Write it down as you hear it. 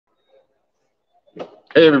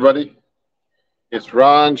Hey everybody, it's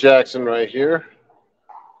Ron Jackson right here,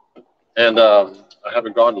 and I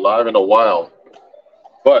haven't gone live in a while,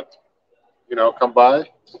 but come by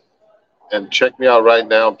and check me out right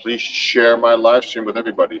now. Please share my live stream with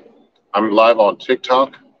everybody. I'm live on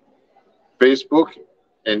TikTok, Facebook,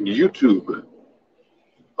 and YouTube.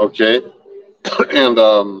 Okay,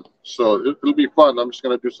 and so it'll be fun. I'm just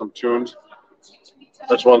gonna do some tunes.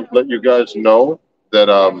 I just want to let you guys know that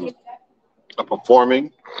I'm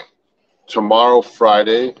performing tomorrow,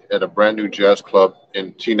 Friday, at a brand new jazz club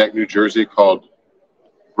in Teaneck, New Jersey called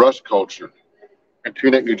Rush Culture in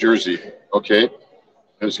Teaneck, New Jersey. Okay, and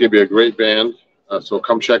it's gonna be a great band. So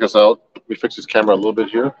come check us out. Let me fix this camera a little bit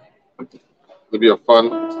here. It'll be a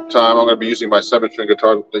fun time. I'm gonna be using my seven-string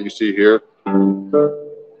guitar that you see here.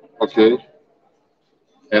 Okay,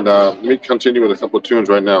 and let me continue with a couple of tunes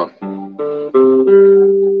right now.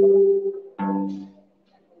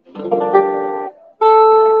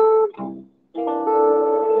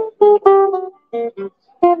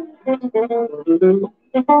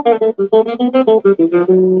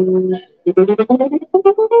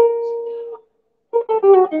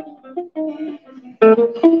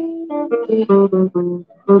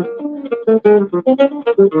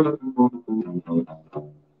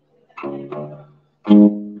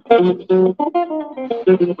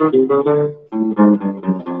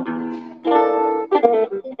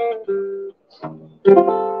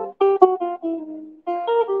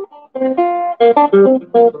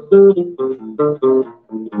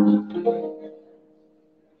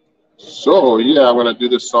 So yeah, I'm gonna do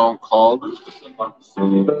this song called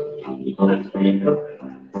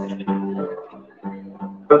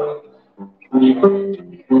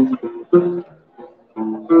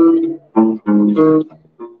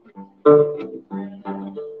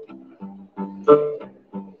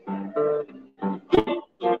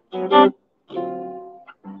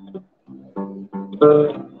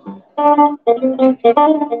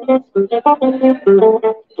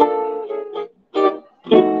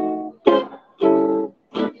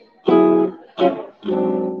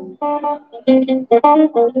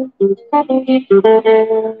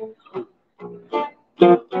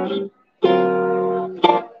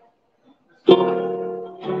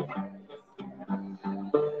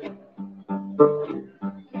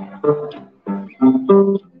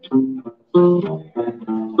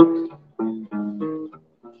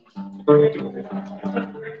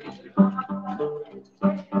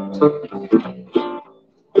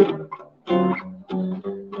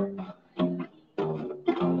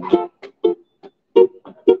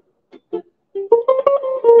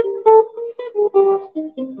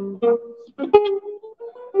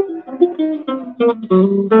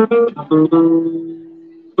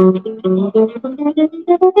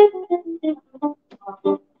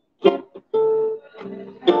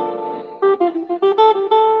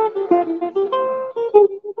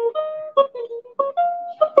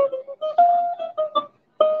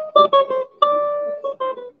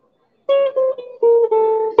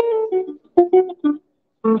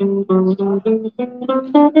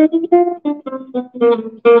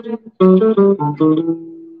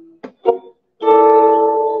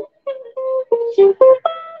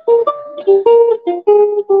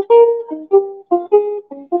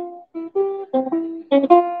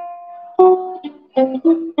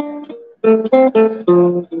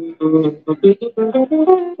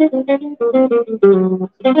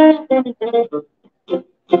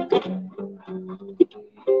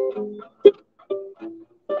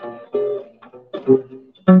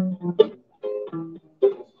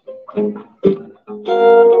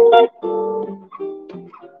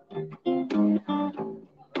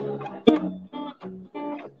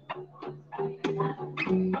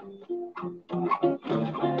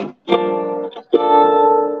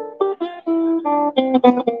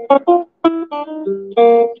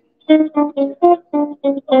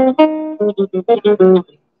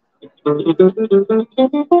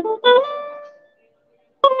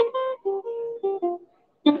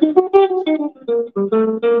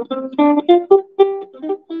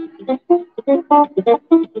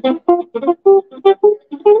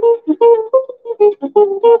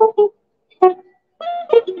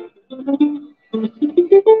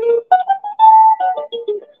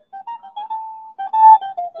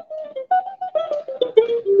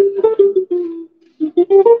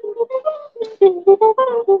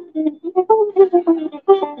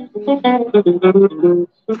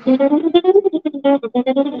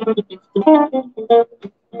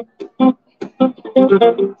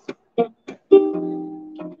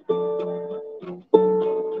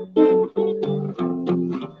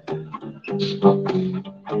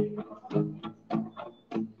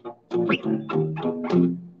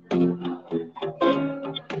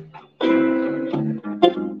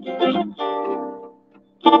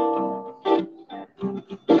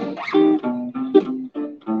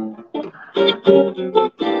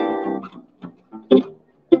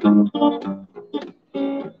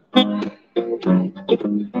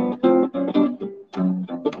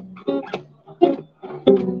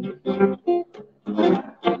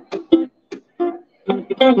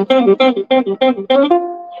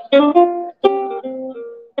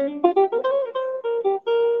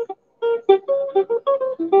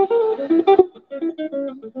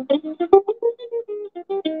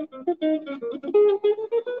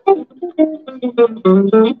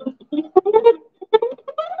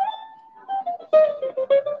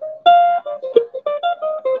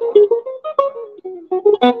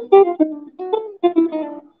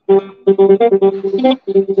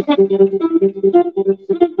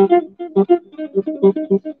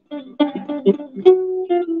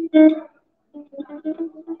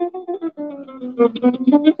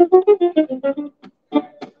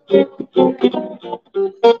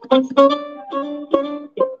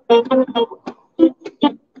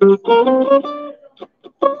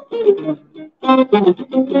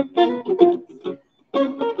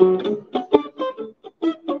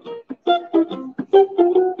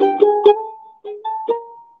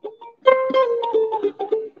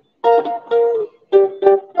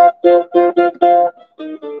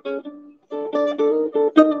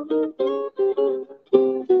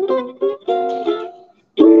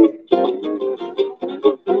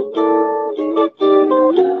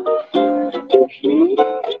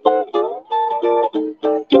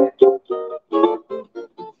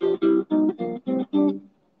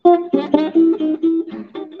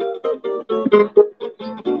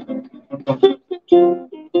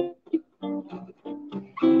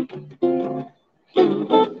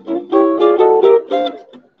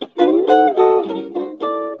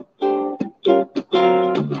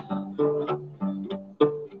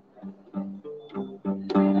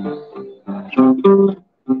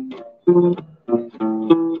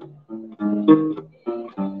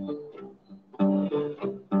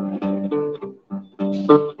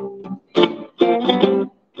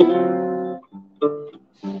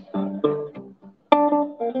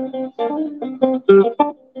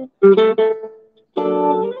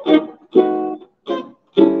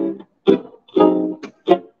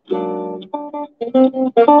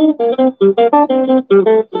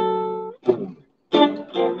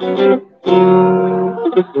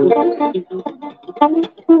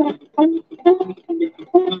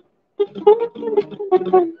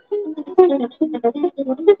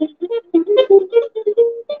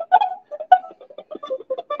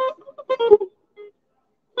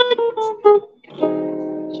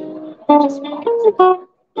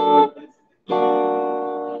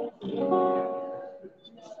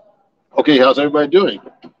Okay, how's everybody doing?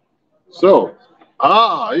 So,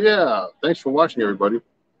 yeah. Thanks for watching, everybody.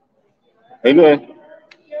 Hey, man.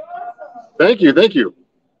 Thank you, thank you.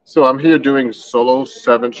 So I'm here doing solo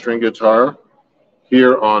 7-string guitar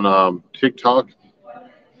here on TikTok,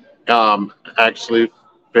 actually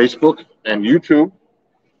Facebook and YouTube,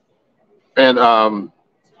 and I'm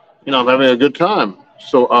having a good time.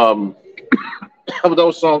 So that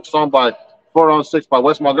was song by 4 on 6 by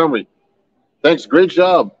Wes Montgomery. Thanks, great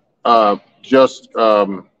job. Just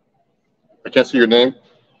I can't see your name,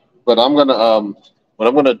 but I'm gonna what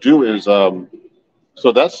I'm gonna do is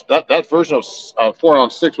so that version of 4 on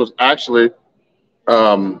 6 was actually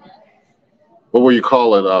um, what will you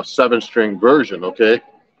call it, a 7-string version. Okay,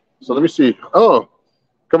 so let me see. Oh,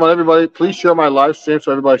 come on, everybody! Please share my live stream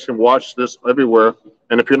so everybody can watch this everywhere.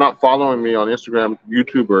 And if you're not following me on Instagram,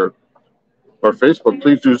 YouTube, or Facebook,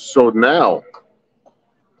 please do so now.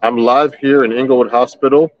 I'm live here in Inglewood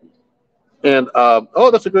Hospital, and oh,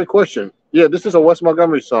 that's a great question. Yeah, this is a Wes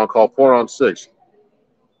Montgomery song called 4 on 6.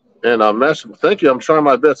 And Master, thank you. I'm trying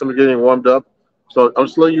my best. I'm getting warmed up. So I'm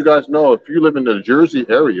just letting you guys know, if you live in the Jersey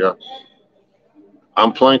area,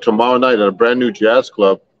 I'm playing tomorrow night at a brand new jazz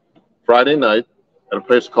club, Friday night, at a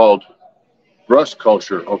place called Brush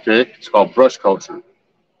Culture. Okay, it's called Brush Culture,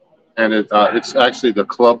 and it's actually the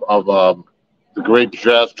club of the great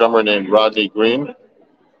jazz drummer named Rodney Green.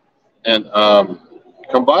 And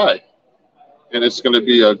come by, and it's going to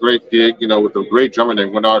be a great gig, with a great drummer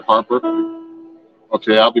named Winard Harper.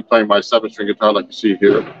 Okay, I'll be playing my 7-string guitar like you see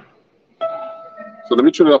here. So let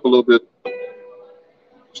me tune it up a little bit.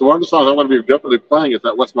 So one of the songs I'm going to be definitely playing is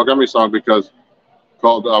that Wes Montgomery song, because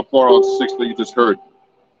called 4 on 6 that you just heard.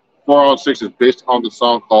 4 on 6 is based on the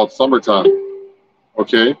song called Summertime.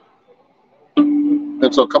 Okay?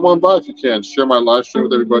 And so come on by if you can. Share my live stream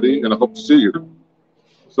with everybody, and I hope to see you.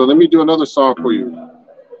 So let me do another song for you.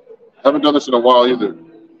 I haven't done this in a while either.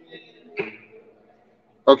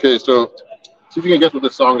 Okay, so see if you can guess what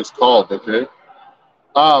this song is called, okay?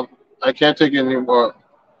 I can't take it anymore.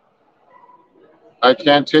 I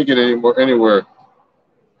can't take it anymore anywhere.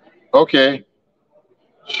 Okay,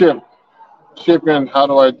 ship, ship in. How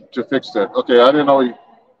do I to fix that? Okay, I didn't know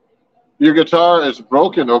your guitar is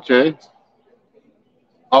broken. Okay,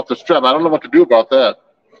 off the strap. I don't know what to do about that.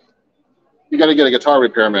 You got to get a guitar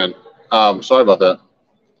repairman. Sorry about that.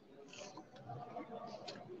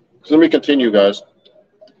 So let me continue, guys,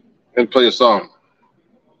 and play a song.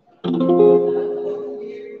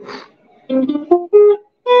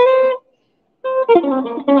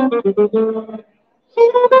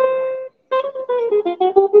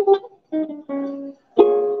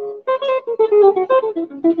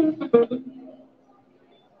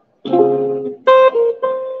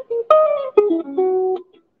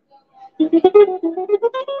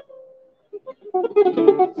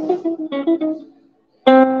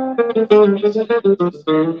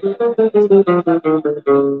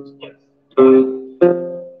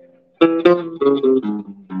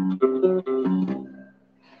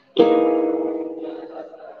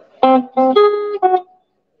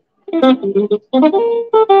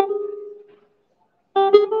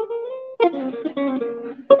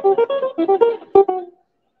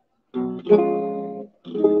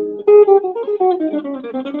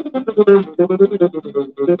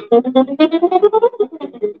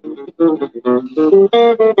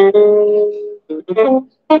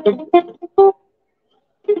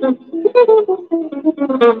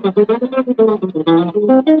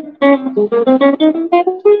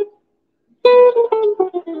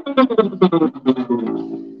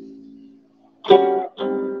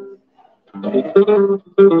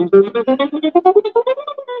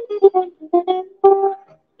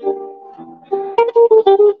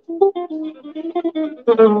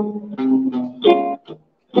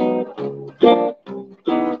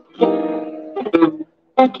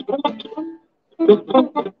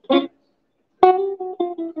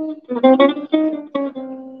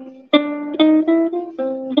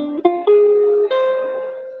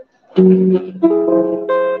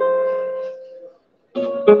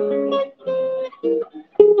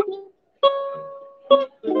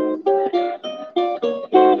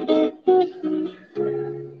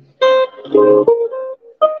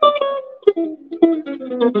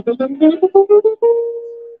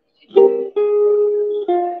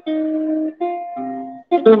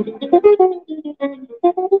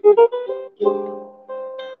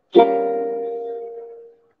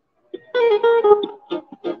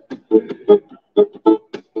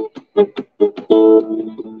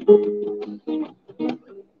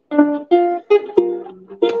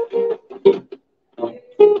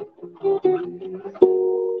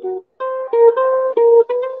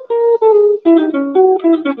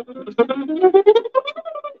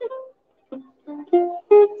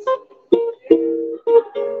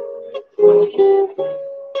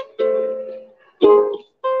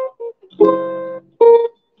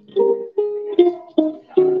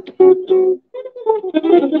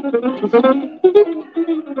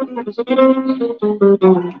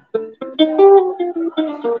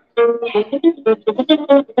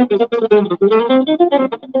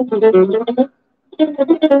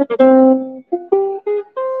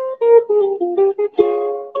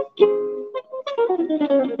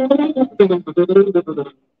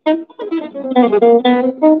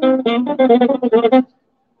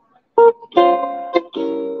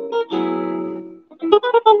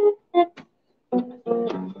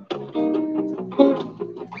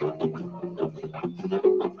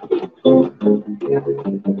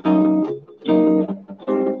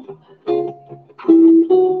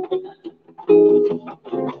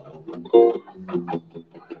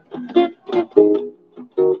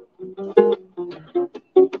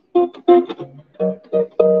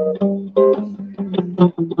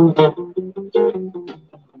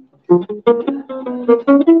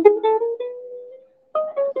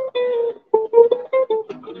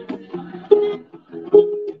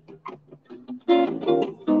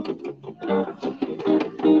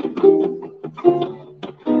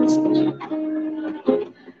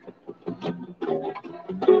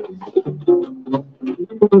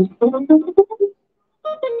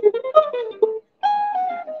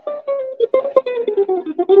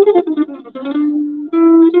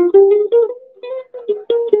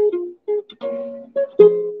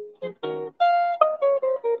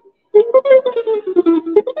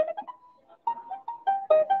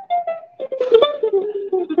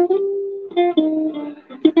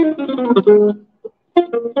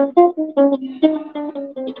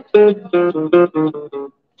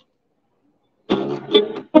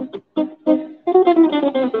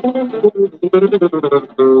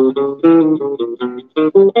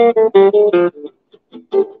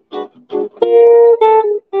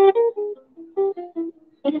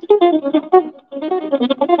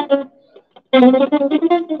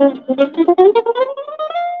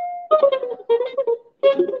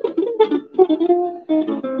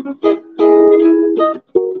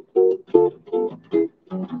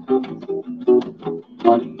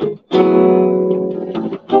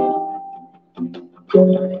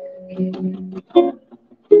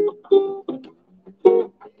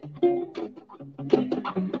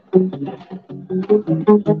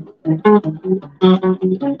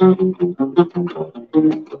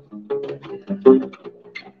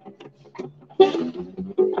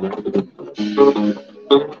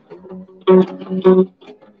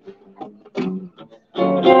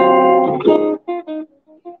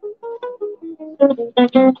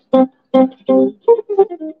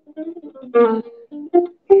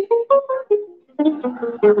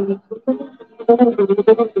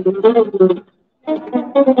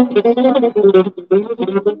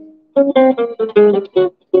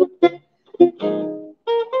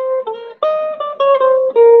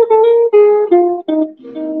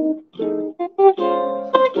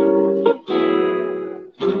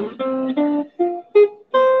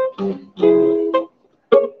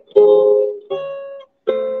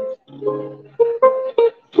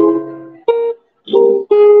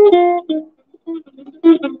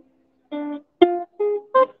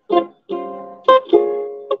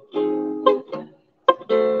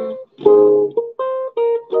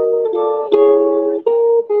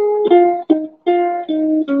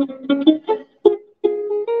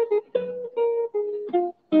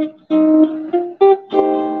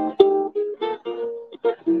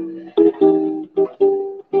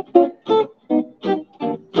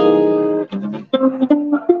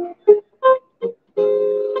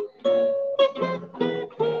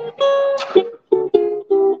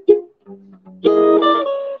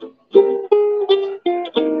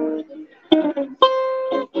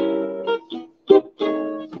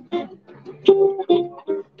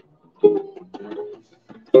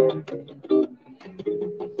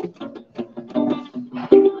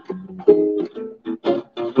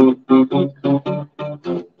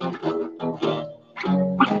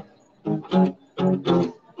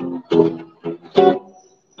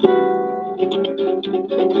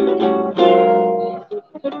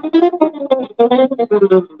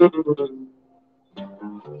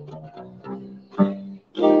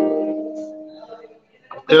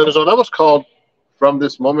 Yeah, so that was called From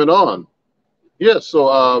This Moment On. Yeah,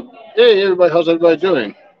 so hey everybody, how's everybody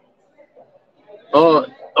doing? Oh,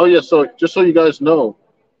 oh yeah, so just so you guys know,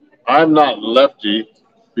 I'm not lefty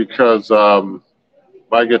because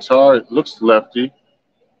my guitar looks lefty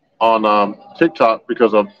on TikTok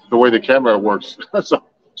because of the way the camera works. So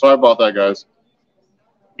sorry about that, guys.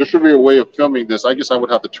 There should be a way of filming this. I guess I would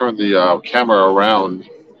have to turn the camera around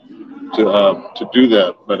to do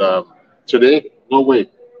that. But today, no way.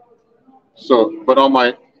 So, but on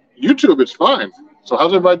my YouTube, it's fine. So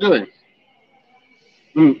how's everybody doing?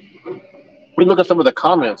 Hmm. We look at some of the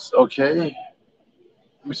comments. Okay,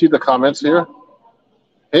 let me see the comments here.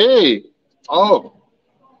 Hey, oh,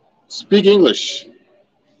 speak English.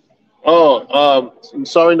 Oh, I'm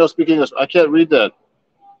sorry, no speak English. I can't read that.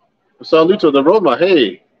 Salito de Roma.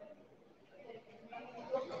 Hey,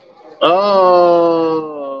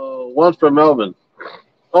 oh, one from Melbourne.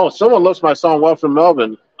 Oh, someone loves my song "One from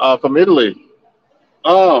Melbourne" from Italy.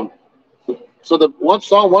 Um, so the one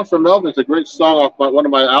song "One from Melbourne" is a great song off one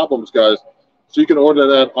of my albums, guys. So you can order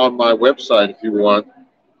that on my website if you want.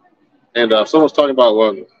 And someone's talking about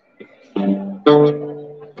one.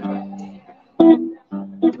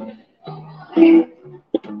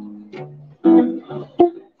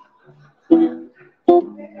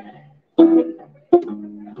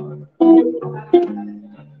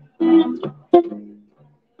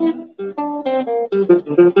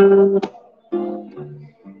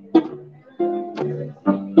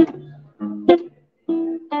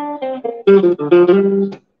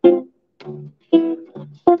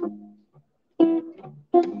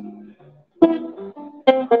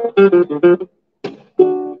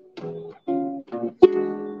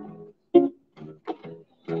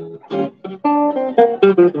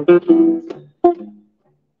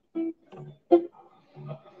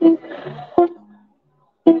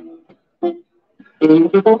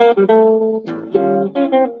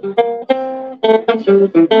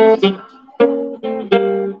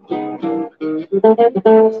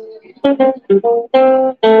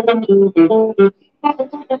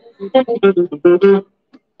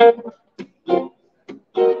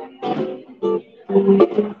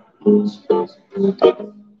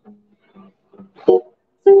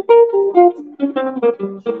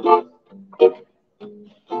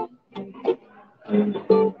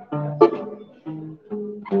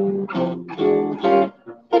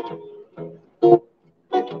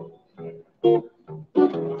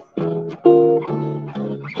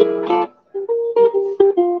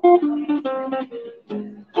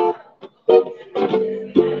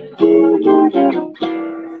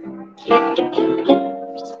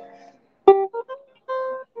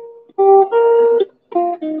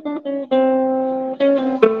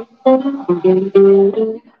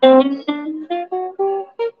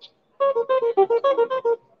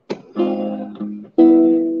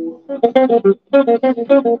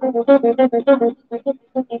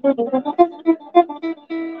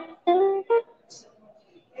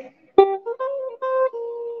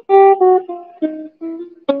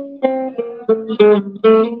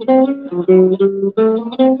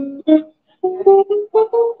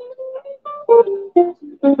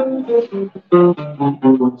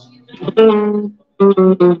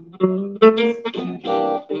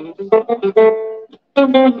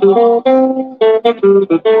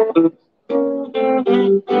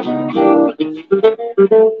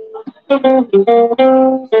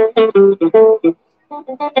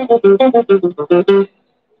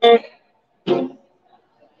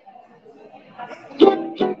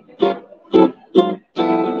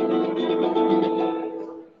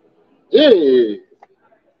 Hey,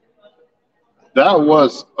 that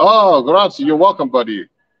was, oh, grazie. You're welcome, buddy.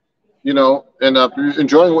 You know, and if you're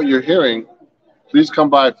enjoying what you're hearing, please come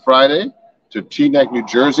by Friday to Teaneck, New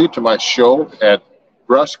Jersey, to my show at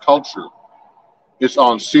Brush Culture. It's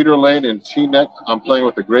on Cedar Lane in Teaneck. I'm playing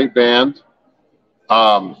with a great band.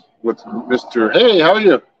 With Mr. Hey, how are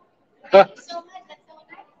you?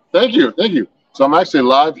 Thank you, thank you. So I'm actually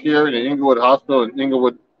live here in Inglewood Hospital in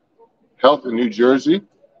Inglewood Health in New Jersey,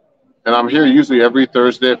 and I'm here usually every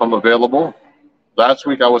Thursday if I'm available. Last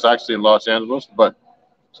week I was actually in Los Angeles, but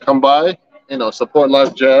come by, you know, support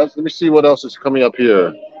live jazz. Let me see what else is coming up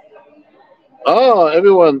here. Oh,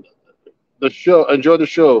 everyone, the show, enjoy the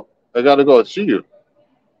show. I gotta go. See you.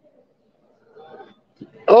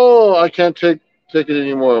 Oh, I can't take it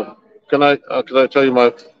anymore. Can I tell you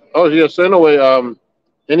my? Oh yes. Anyway,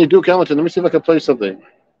 any Duke Ellington. Let me see if I can play something.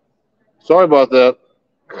 Sorry about that.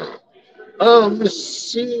 Let me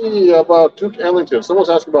see about Duke Ellington. Someone's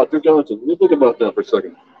asking about Duke Ellington. Let me think about that for a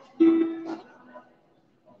second.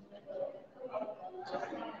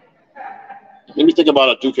 Let me think about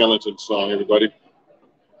a Duke Ellington song, everybody.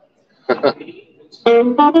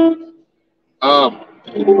 um,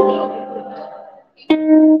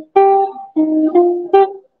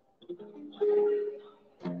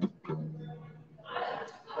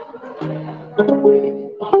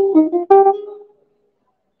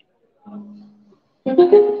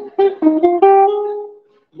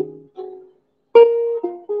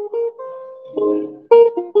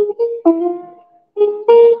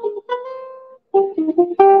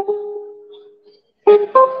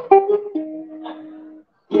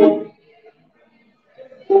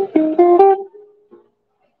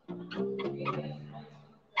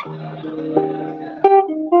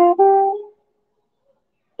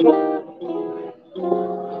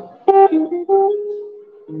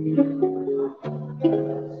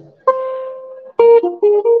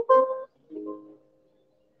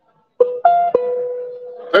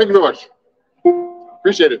 Thank you very much.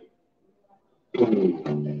 Appreciate it.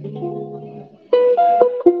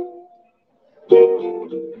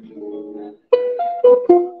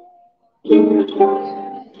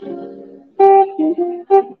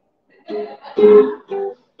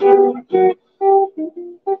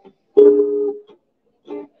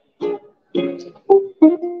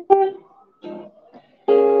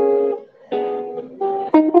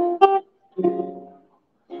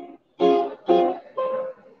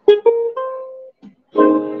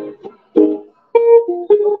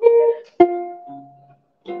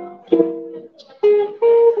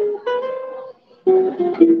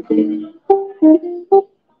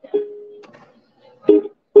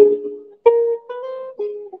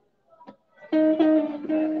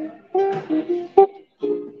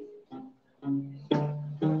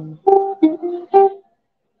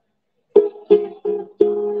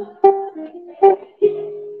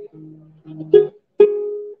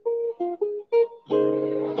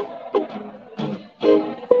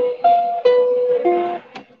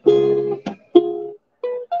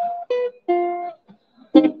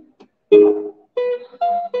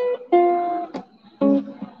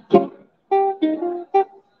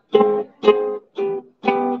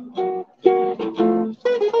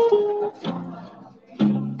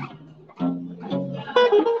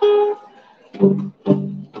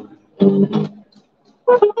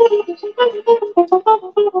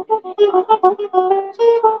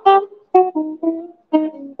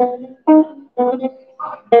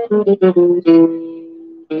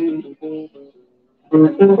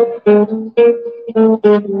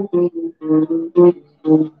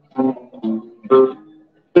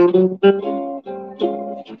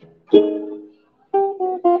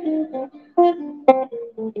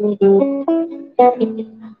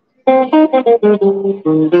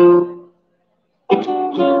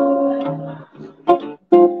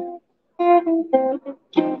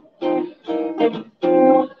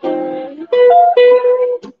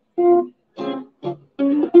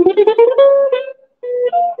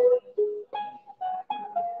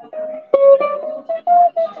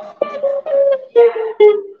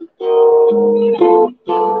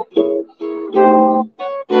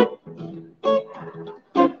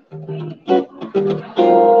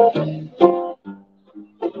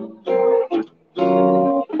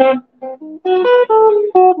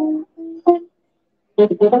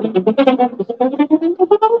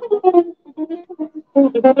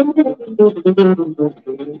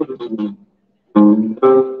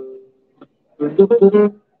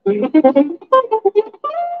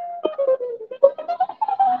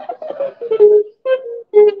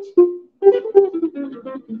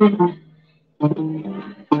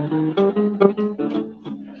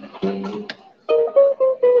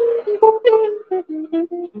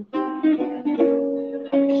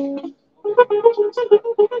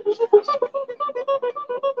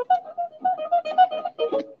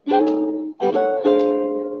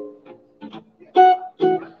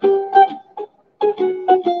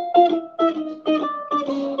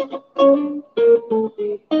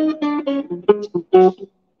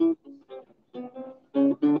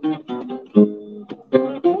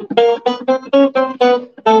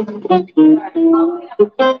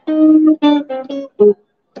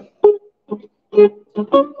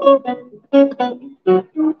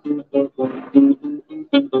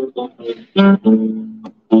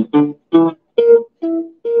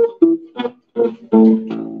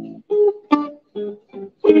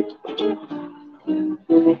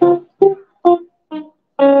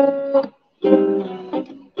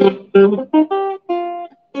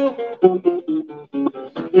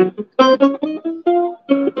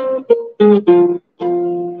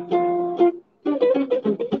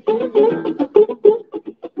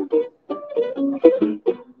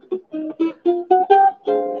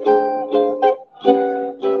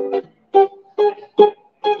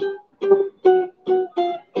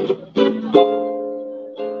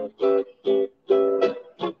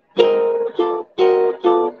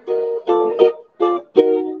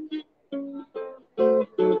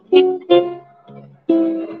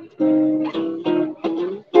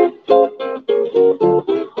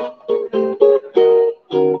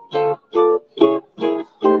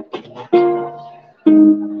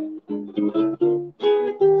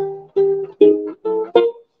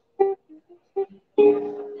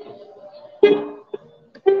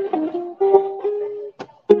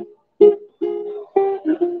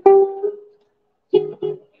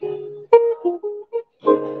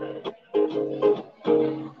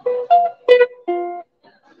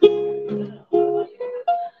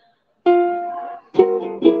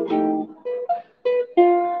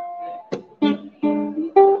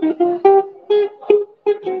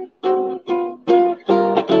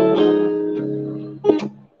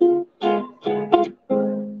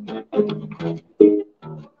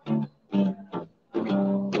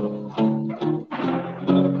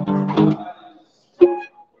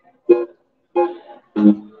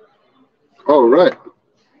 All right.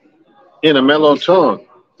 In a mellow tone.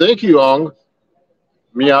 Thank you, Ong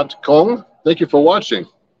Miat Kong. Thank you for watching.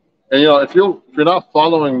 And if you're not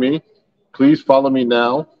following me, please follow me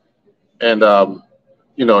now. And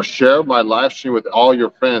share my live stream with all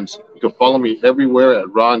your friends. You can follow me everywhere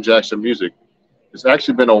at Ron Jackson Music. It's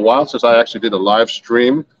actually been a while since I actually did a live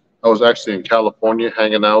stream. I was actually in California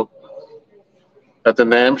hanging out at the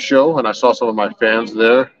NAM show, and I saw some of my fans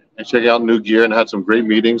there and checking out new gear and had some great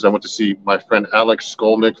meetings. I went to see my friend Alex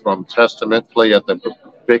Skolnick from Testament play at the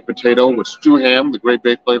Baked Potato with Stu Ham, the great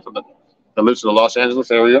bass player that lives in the Los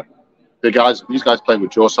Angeles area. These guys played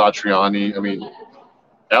with Joe Satriani. I mean,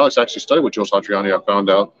 Alex actually studied with Joe Satriani, I found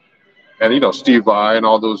out. And, Steve Vai and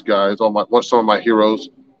all those guys, some of my heroes.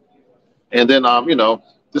 And then,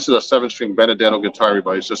 this is a 7-string Benedetto guitar,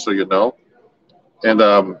 everybody, just so you know. And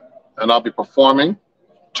I'll be performing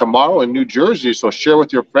tomorrow in New Jersey. So share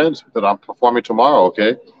with your friends that I'm performing tomorrow,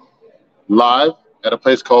 okay? Live at a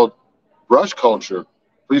place called Brush Culture.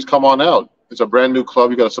 Please come on out. It's a brand new club.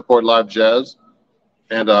 You got to support live jazz.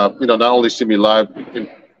 and not only see me live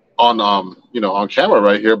on camera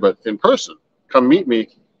right here, but in person. Come meet me,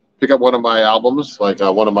 pick up one of my albums, like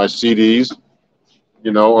one of my CDs,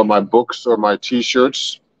 or my books or my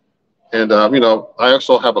T-shirts. And I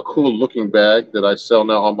also have a cool looking bag that I sell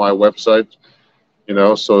now on my website.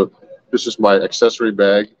 So this is my accessory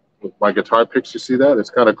bag with my guitar picks. You see that? It's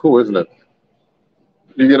kind of cool, isn't it?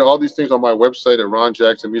 You get all these things on my website at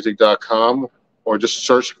ronjacksonmusic.com, or just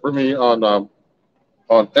search for me on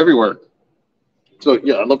everywhere. So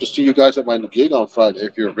yeah, I'd love to see you guys at my gig on Friday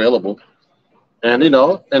if you're available. And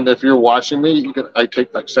and if you're watching me, I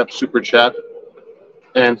accept super chat,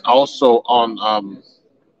 and also on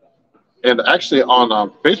and actually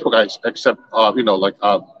on Facebook I accept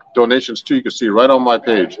donations too. You can see right on my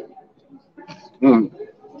page. Mm.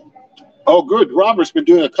 Oh, good. Robert's been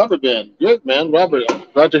doing a cover band. Good, man. Robert,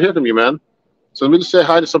 glad to hear from you, man. So let me just say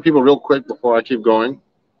hi to some people real quick before I keep going.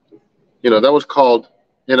 That was called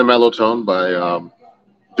In a Mellow Tone by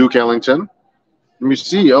Duke Ellington. Let me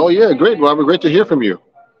see. Oh, yeah, great, Robert. Great to hear from you.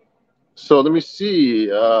 So let me see.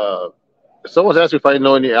 Someone's asked me if I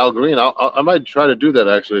know any Al Green. I might try to do that,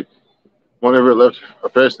 actually, whenever it left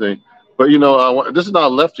affairs. But, this is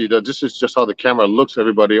not lefty. This is just how the camera looks,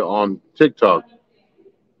 everybody, on TikTok.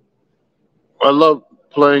 I love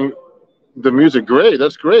playing the music. Great.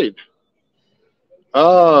 That's great.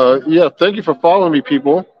 Yeah, thank you for following me,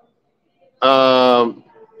 people. I'm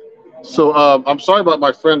sorry about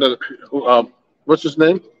my friend. What's his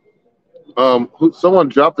name? Someone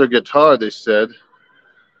dropped their guitar, they said.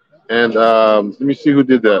 And let me see who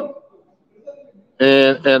did that.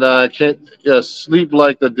 And I can't, yeah, sleep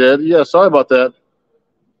like the dead. Yeah, sorry about that.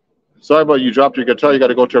 Sorry about you dropped your guitar. You got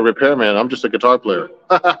to go to a repairman. I'm just a guitar player.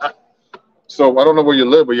 So I don't know where you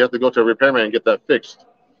live, but you have to go to a repairman and get that fixed,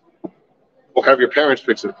 or have your parents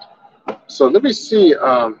fix it. So let me see.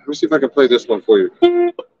 Let me see if I can play this one for you.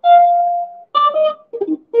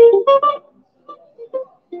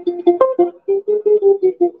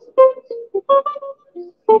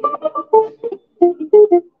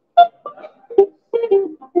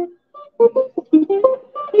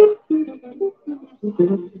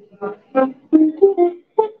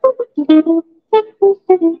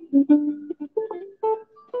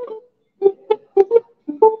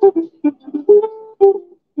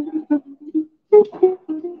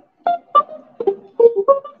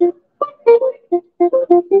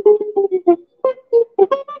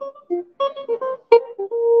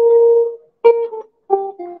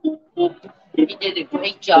 You did a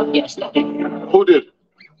great job yesterday. Who did?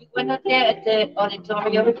 You went up there at the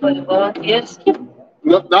auditorium for the volunteers.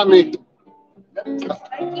 No, not me. Looked just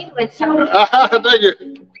like you. It sounded Thank you.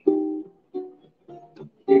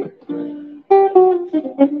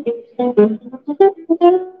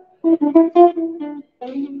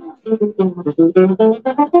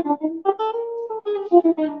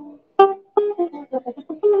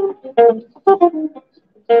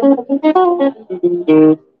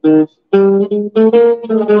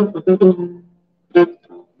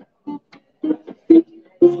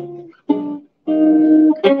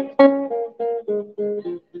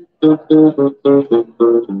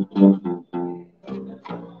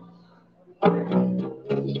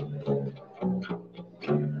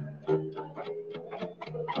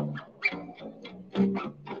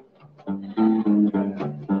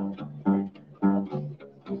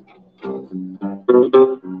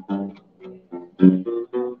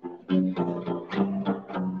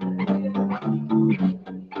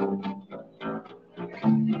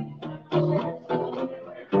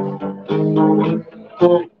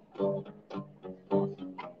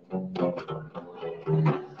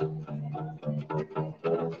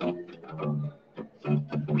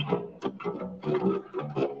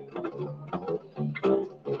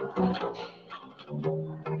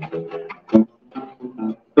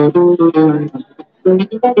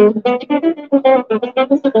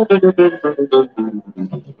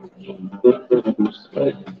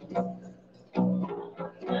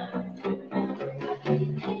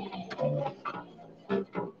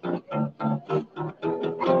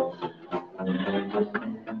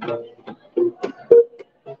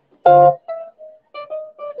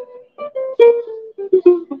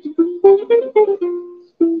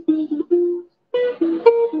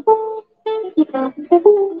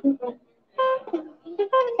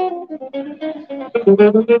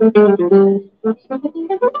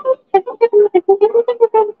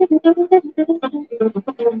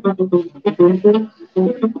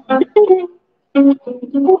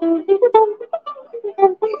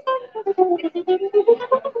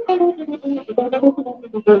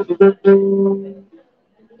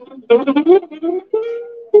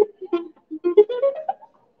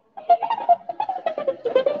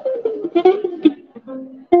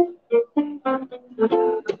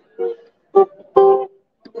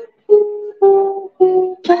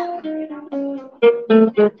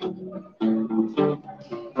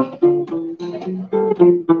 You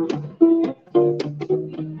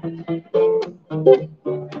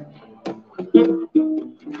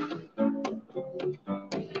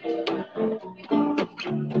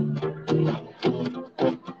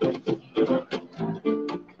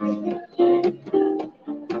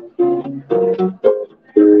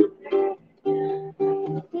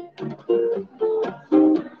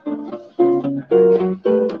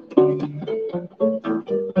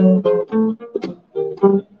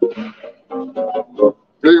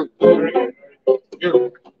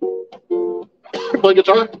play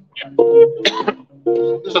guitar?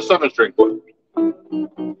 It's a 7 string.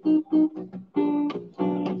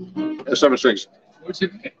 It's 7 strings. What's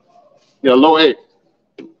it? Yeah, low A.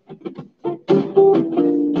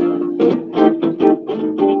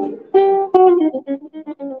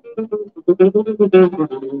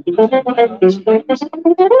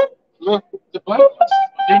 The black ones.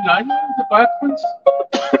 They're 9 the black ones?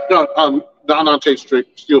 No, down on tape string,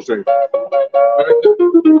 steel string. Very good.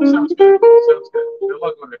 Sounds good. Sounds good. Good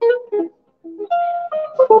luck with it.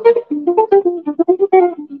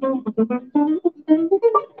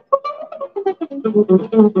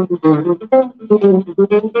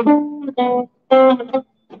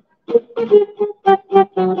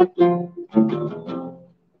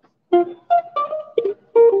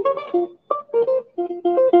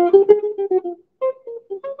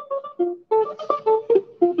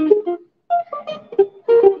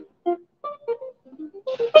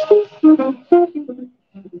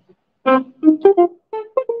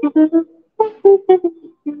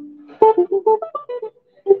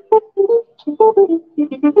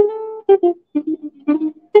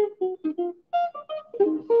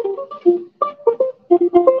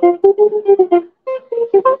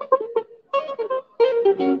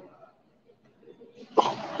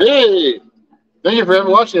 Hey, thank you for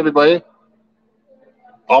watching, everybody.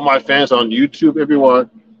 All my fans on YouTube, everyone.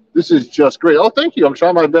 This is just great. Oh, thank you. I'm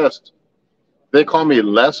trying my best. They call me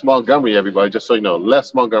Les Montgomery, everybody, just so you know.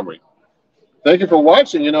 Les Montgomery. Thank you for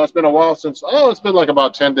watching. You know, it's been a while since, it's been like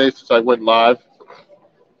about 10 days since I went live.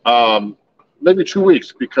 Maybe 2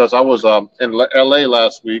 weeks because I was in LA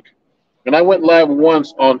last week. And I went live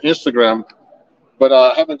once on Instagram, but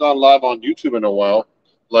I haven't gone live on YouTube in a while,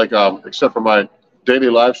 like except for my daily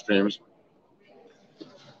live streams.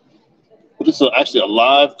 This is actually a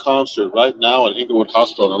live concert right now at Inglewood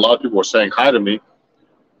Hospital, and a lot of people were saying hi to me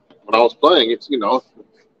when I was playing. It's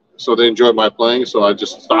so they enjoyed my playing, so I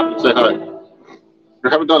just stopped and say hi. I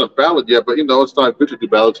haven't done a ballad yet, but it's not good to do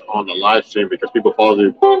ballads on the live stream because people follow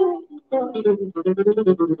you.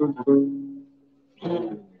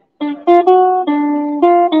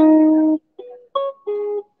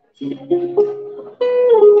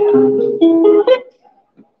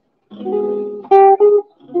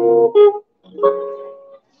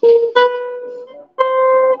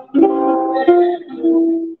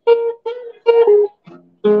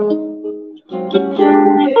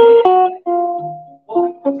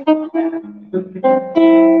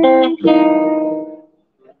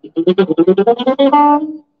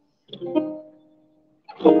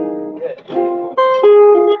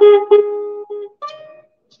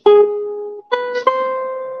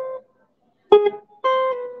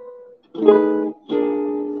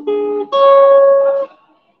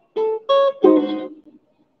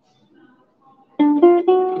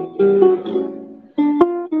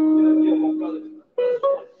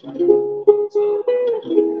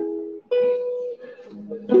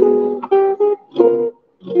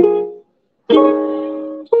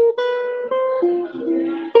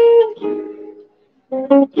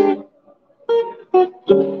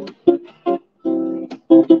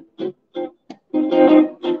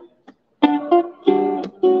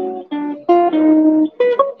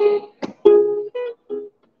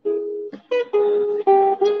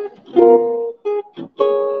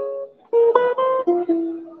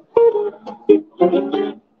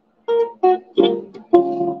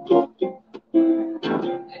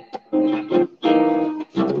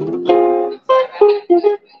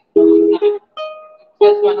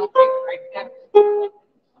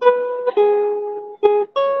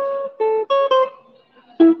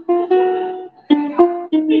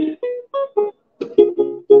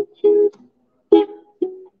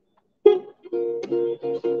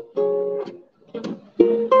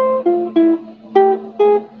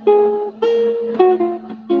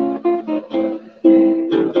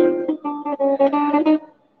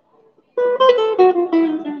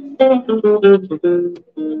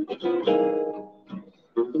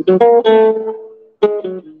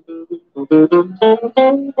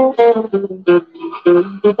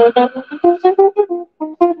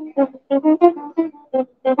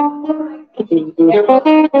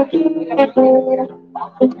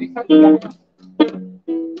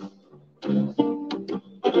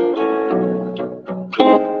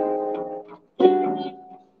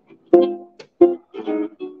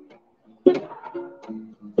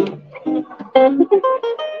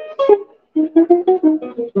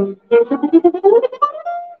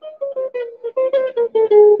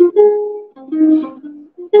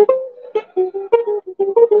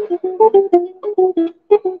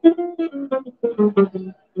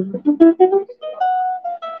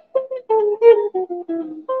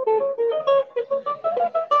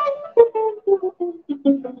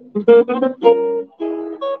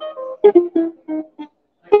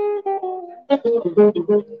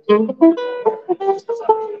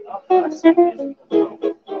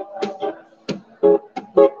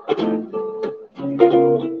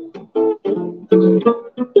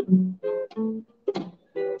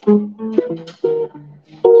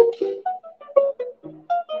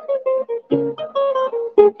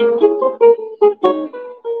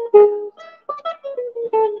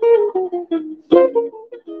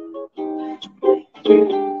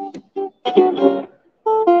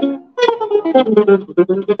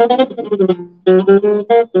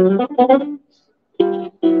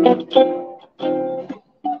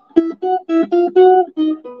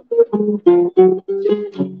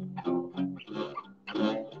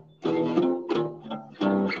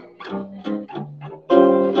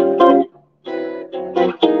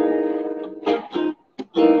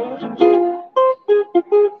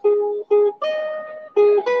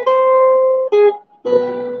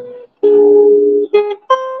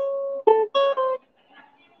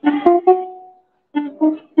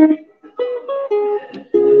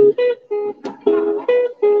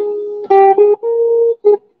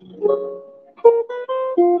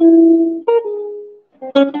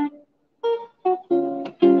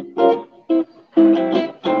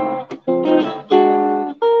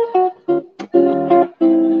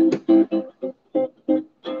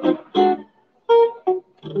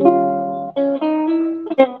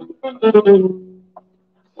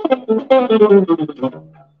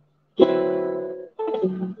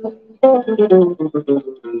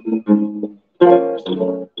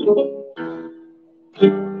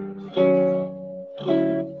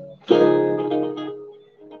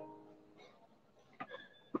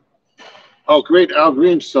 Oh, great Al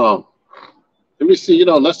Green song. Let me see.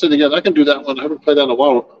 Let's do it again. I can do that one. I haven't played that in a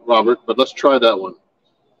while, Robert, but let's try that one.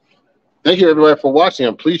 Thank you, everybody, for watching.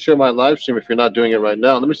 And please share my live stream if you're not doing it right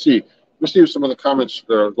now. Let me see. Let me see some of the comments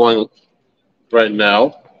that are going right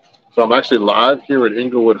now. So I'm actually live here at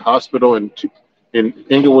Inglewood Hospital in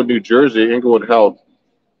Inglewood, New Jersey, Inglewood Health.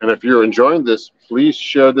 And if you're enjoying this, please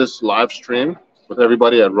share this live stream with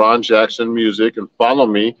everybody at Ron Jackson Music and follow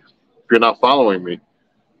me if you're not following me.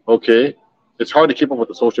 Okay? It's hard to keep up with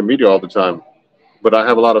the social media all the time, but I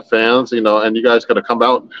have a lot of fans, and you guys got to come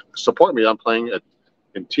out and support me. I'm playing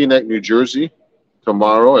in Teaneck, New Jersey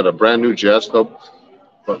tomorrow at a brand new jazz club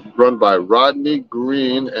run by Rodney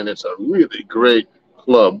Green, and it's a really great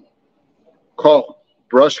club called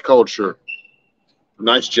Brush Culture.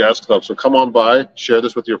 Nice jazz club. So come on by, share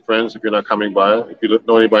this with your friends if you're not coming by, if you don't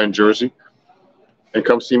know anybody in Jersey, and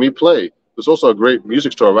come see me play. There's also a great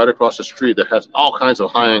music store right across the street that has all kinds of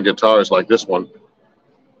high-end guitars like this one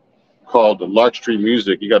called the Lark Street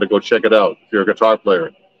Music. You got to go check it out if you're a guitar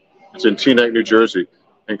player. It's in Teaneck, New Jersey.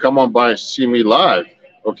 And come on by and see me live,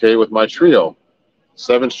 okay, with my trio,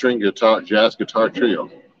 7-string guitar, jazz guitar trio.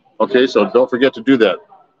 Okay, so don't forget to do that.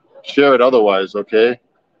 Share it otherwise, okay?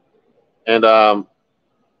 And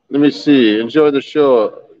let me see. Enjoy the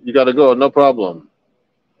show. You got to go. No problem.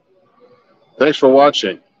 Thanks for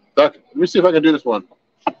watching. Doc, let me see if I can do this one.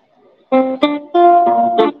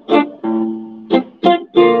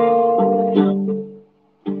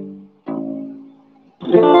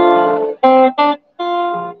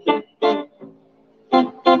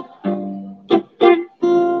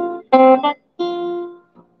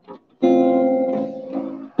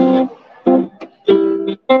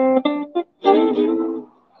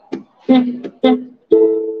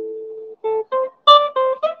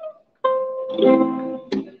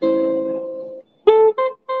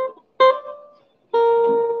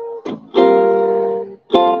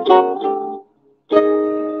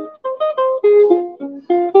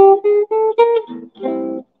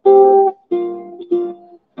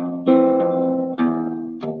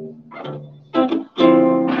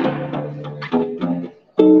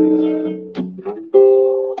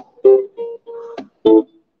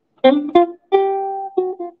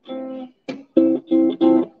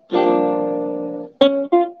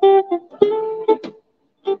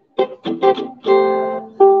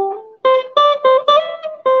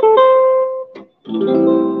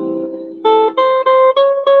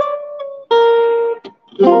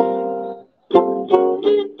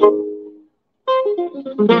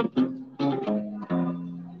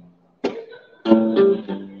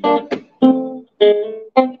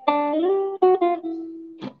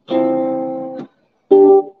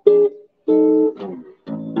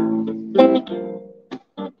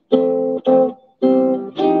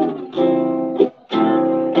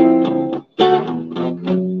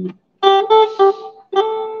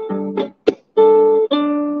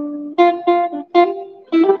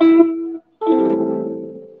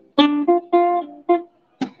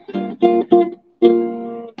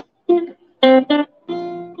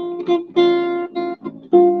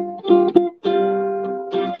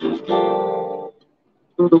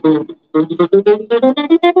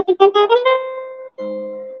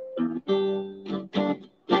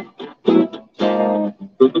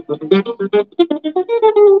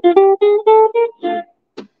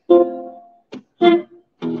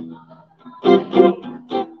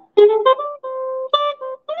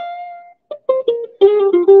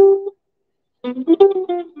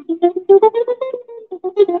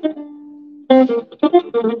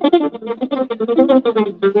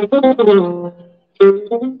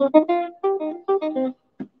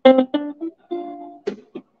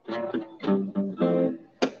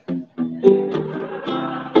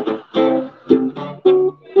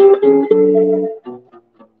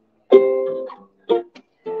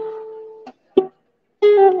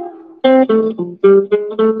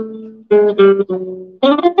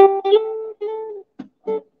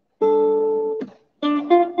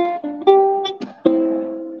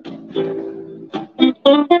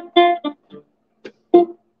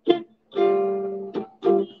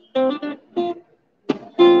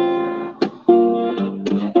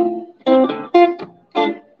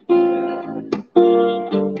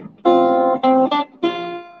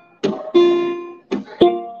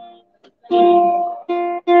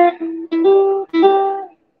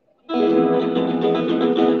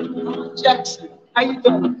 Jackson, how you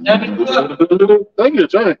doing? Thank you,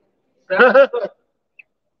 Johnny.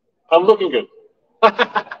 I'm looking good.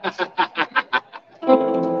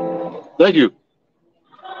 Thank you.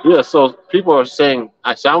 Yeah, so people are saying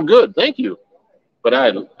I sound good. Thank you. But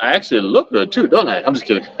I actually look good too, don't I? I'm just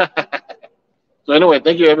kidding. So anyway,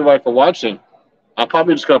 thank you everybody for watching. I'm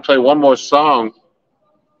probably just gonna play one more song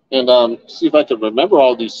and see if I can remember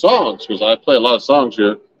all these songs because I play a lot of songs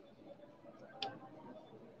here.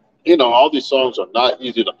 You know, all these songs are not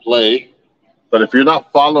easy to play. But if you're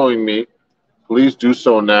not following me, please do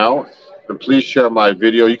so now. And please share my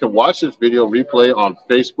video. You can watch this video replay on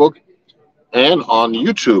Facebook and on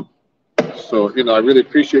YouTube. So, you know, I really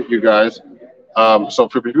appreciate you guys. So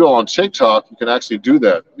for people on TikTok, you can actually do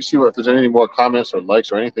that. Let me see if there's any more comments or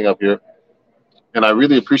likes or anything up here. And I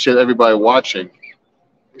really appreciate everybody watching.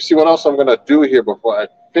 Let me see what else I'm going to do here before I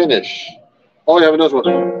finish. Oh, you have another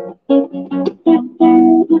one.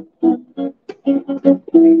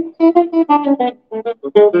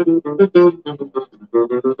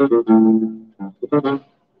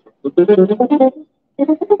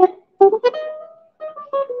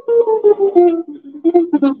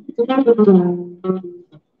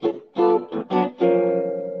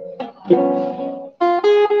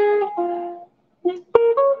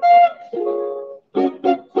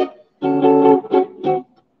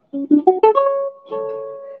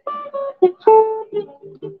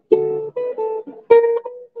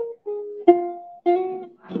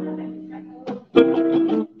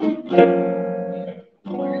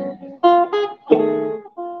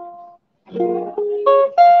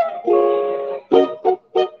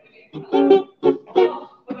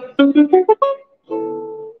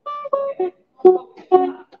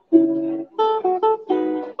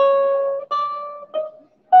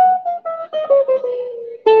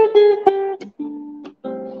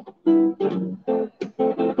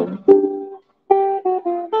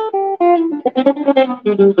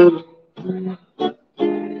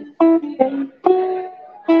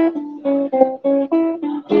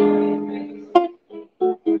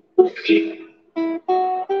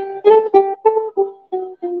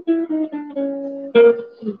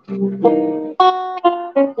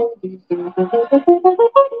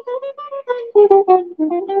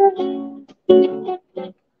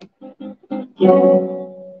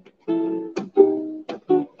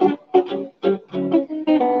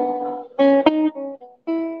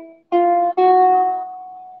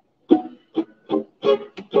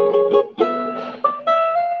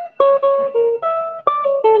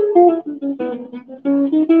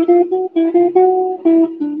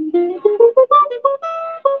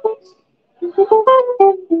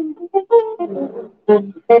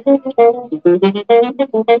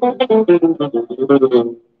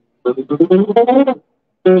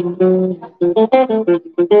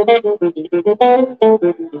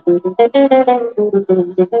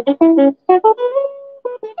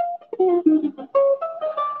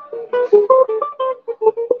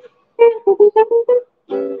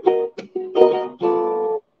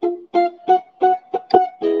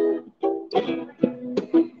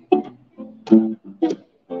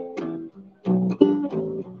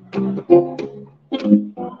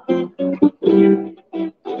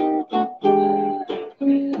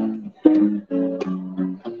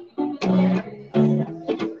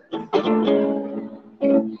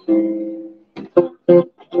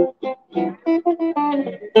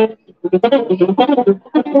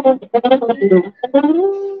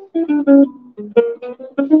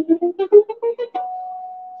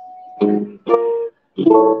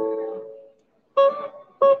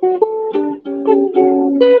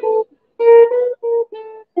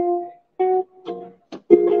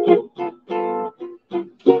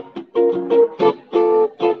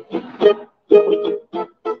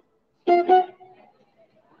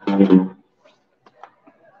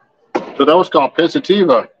 So that was called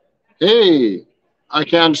Pensativa. Hey, I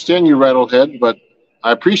can't understand you, Rattlehead, but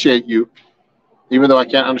I appreciate you, even though I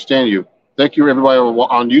can't understand you. Thank you, everybody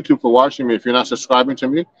on YouTube, for watching me. If you're not subscribing to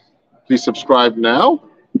me, please subscribe now.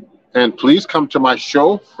 And please come to my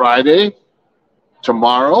show Friday,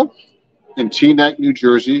 tomorrow, in Teaneck, New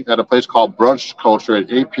Jersey, at a place called Brunch Culture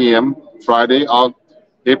at 8 p.m. Friday, on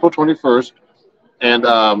April 21st. And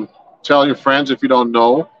tell your friends, if you don't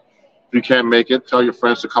know, if you can't make it, tell your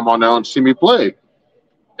friends to come on out and see me play.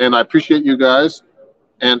 And I appreciate you guys.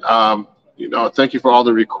 And, you know, thank you for all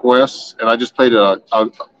the requests. And I just played an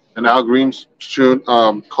Al Green tune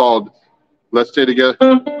called Let's Stay Together.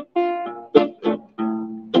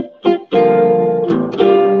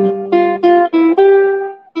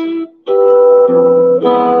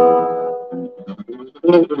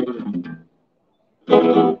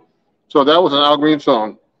 So that was an Al Green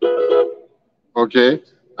song. Okay.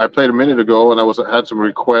 I played a minute ago, and I had some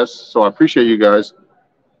requests. So I appreciate you guys.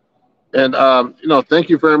 And, you know, thank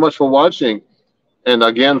you very much for watching. And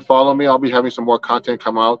again, follow me. I'll be having some more content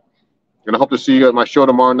come out. And I hope to see you at my show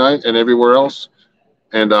tomorrow night and everywhere else.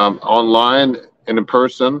 And online and in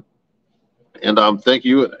person. And thank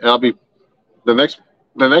you. And I'll be the next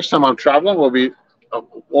time I'm traveling won't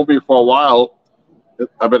be for a while.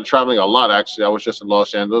 I've been traveling a lot, actually. I was just in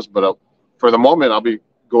Los Angeles, but for the moment, I'll be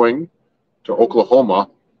going to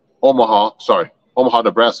Omaha,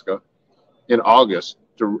 Nebraska, in August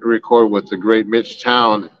to record with the great Mitch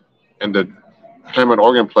Town and the Hammond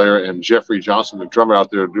organ player and Jeffrey Johnson, the drummer out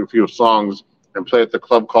there, to do a few songs and play at the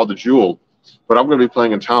club called The Jewel. But I'm going to be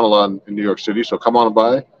playing in town a lot in New York City, so come on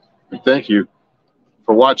by. And thank you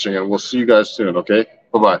for watching, and we'll see you guys soon, okay?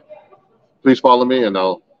 Bye-bye. Please follow me, and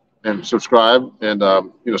subscribe, and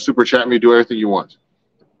you know, super chat me, do everything you want,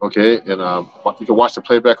 okay? And you can watch the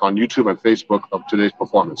playback on YouTube and Facebook of today's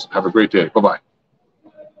performance. Have a great day. Bye-bye.